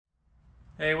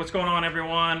Hey, what's going on,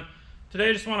 everyone?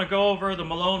 Today I just want to go over the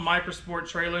Malone Microsport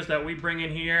trailers that we bring in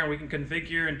here and we can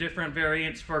configure in different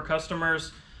variants for our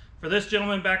customers. For this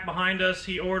gentleman back behind us,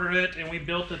 he ordered it and we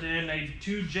built it in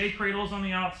two J cradles on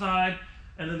the outside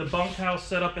and then the bunk house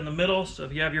set up in the middle. So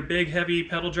if you have your big heavy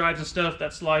pedal drives and stuff,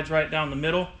 that slides right down the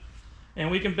middle.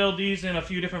 And we can build these in a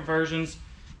few different versions,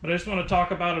 but I just want to talk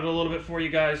about it a little bit for you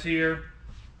guys here.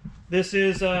 This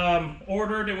is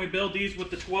ordered, and we build these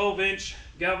with the 12-inch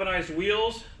galvanized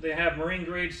wheels. They have marine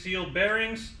grade sealed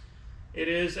bearings. It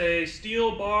is a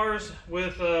steel bars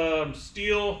with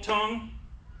steel tongue.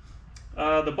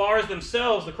 The bars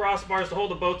themselves, the crossbars to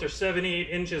hold the boat, they're 78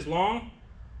 inches long.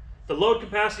 The load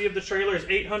capacity of the trailer is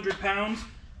 800 pounds,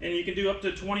 and you can do up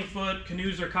to 20-foot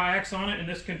canoes or kayaks on it in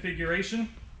this configuration.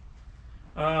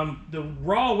 The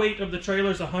raw weight of the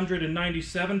trailer is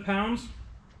 197 pounds.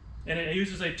 And it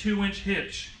uses a 2-inch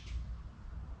hitch.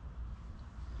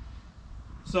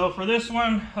 So for this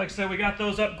one, like I said, we got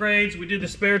those upgrades. We did the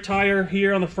spare tire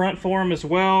here on the front for them as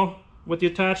well with the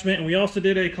attachment, and we also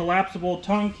did a collapsible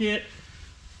tongue kit.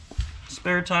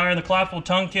 Spare tire and the collapsible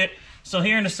tongue kit. So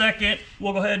here in a second,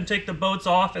 we'll go ahead and take the boats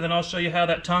off, and then I'll show you how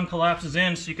that tongue collapses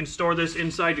in so you can store this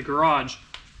inside your garage.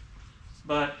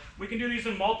 But we can do these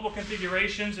in multiple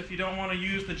configurations if you don't want to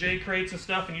use the J crates and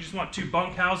stuff and you just want two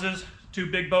bunk houses, two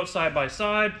big boats side by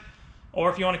side, or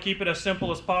if you want to keep it as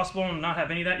simple as possible and not have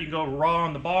any of that, you can go raw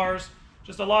on the bars.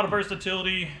 Just a lot of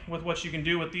versatility with what you can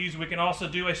do with these. We can also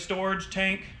do a storage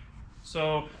tank.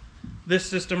 So this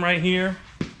system right here,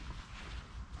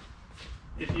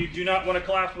 if you do not want a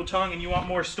collapsible tongue and you want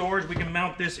more storage, we can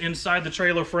mount this inside the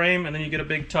trailer frame and then you get a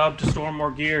big tub to store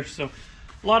more gear. So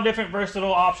a lot of different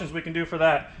versatile options we can do for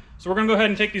that. So we're going to go ahead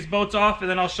and take these boats off, and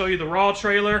then I'll show you the raw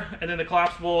trailer and then the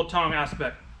collapsible tongue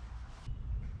aspect.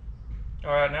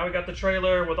 Alright, now we got the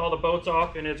trailer with all the boats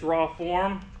off in its raw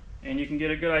form, and you can get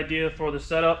a good idea for the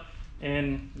setup.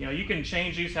 And you can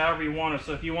change these however you want it.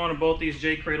 So if you wanted both these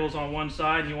J cradles on one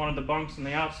side and you wanted the bunks on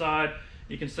the outside,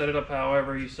 you can set it up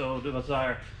however you so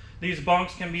desire. These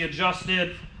bunks can be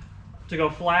adjusted to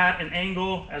go flat and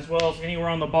angle, as well as anywhere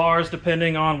on the bars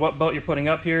depending on what boat you're putting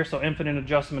up here. So infinite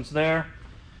adjustments there.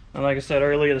 And like I said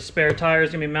earlier, the spare tire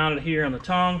is going to be mounted here on the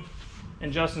tongue,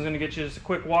 and Justin's going to get you just a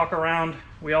quick walk around.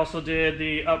 We also did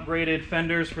the upgraded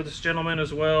fenders for this gentleman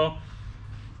as well.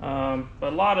 But a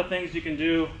lot of things you can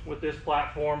do with this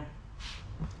platform.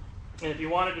 And if you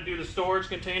wanted to do the storage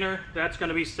container, that's going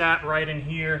to be sat right in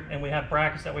here, and we have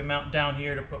brackets that we mount down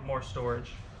here to put more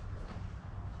storage.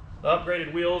 The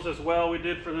upgraded wheels as well we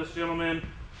did for this gentleman,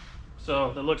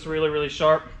 so that looks really, really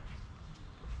sharp.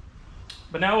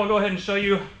 But now we'll go ahead and show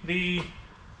you the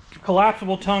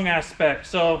collapsible tongue aspect.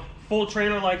 So full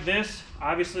trailer like this,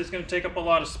 obviously it's going to take up a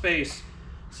lot of space.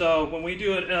 So when we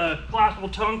do a collapsible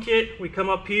tongue kit, we come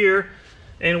up here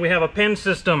and we have a pin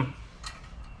system.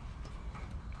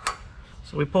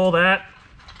 So we pull that,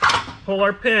 pull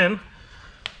our pin,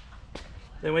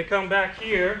 then we come back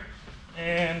here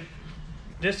and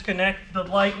disconnect the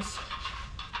lights.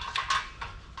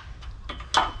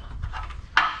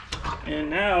 And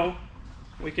now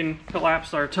we can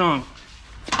collapse our tongue.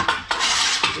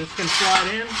 This can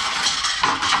slide in.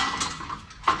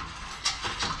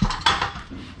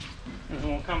 And then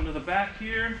we'll come to the back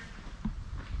here.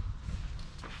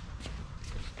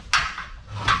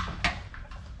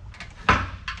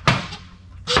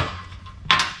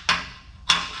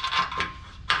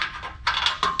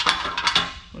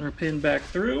 Put our pin back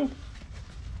through.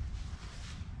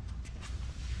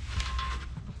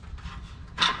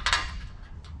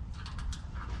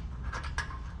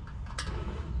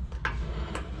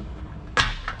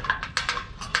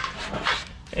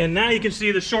 And now you can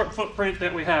see the short footprint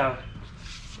that we have.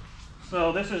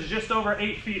 So this is just over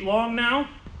 8 feet long now.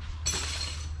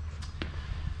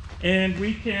 And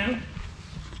we can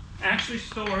actually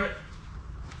store it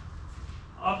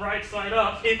upright side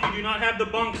up if you do not have the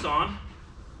bunks on.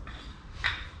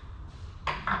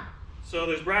 So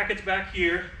there's brackets back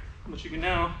here, which you can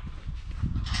now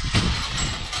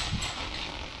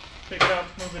pick it up,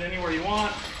 move it anywhere you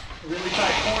want. Really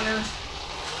tight corners.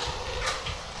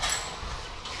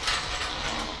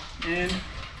 And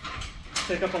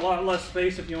take up a lot less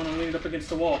space if you want to lean it up against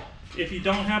the wall. If you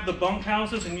don't have the bunk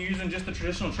houses and you're using just the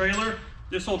traditional trailer,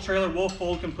 this whole trailer will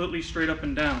fold completely straight up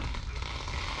and down.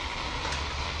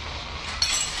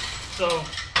 So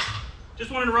just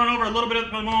wanted to run over a little bit of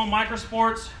the Malone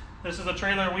Microsports. This is a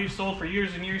trailer we've sold for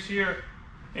years and years here,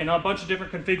 and a bunch of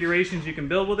different configurations you can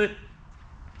build with it.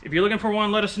 If you're looking for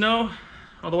one, let us know.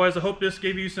 Otherwise, I hope this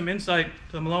gave you some insight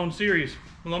to the Malone series.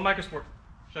 Malone Microsport.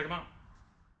 Check them out.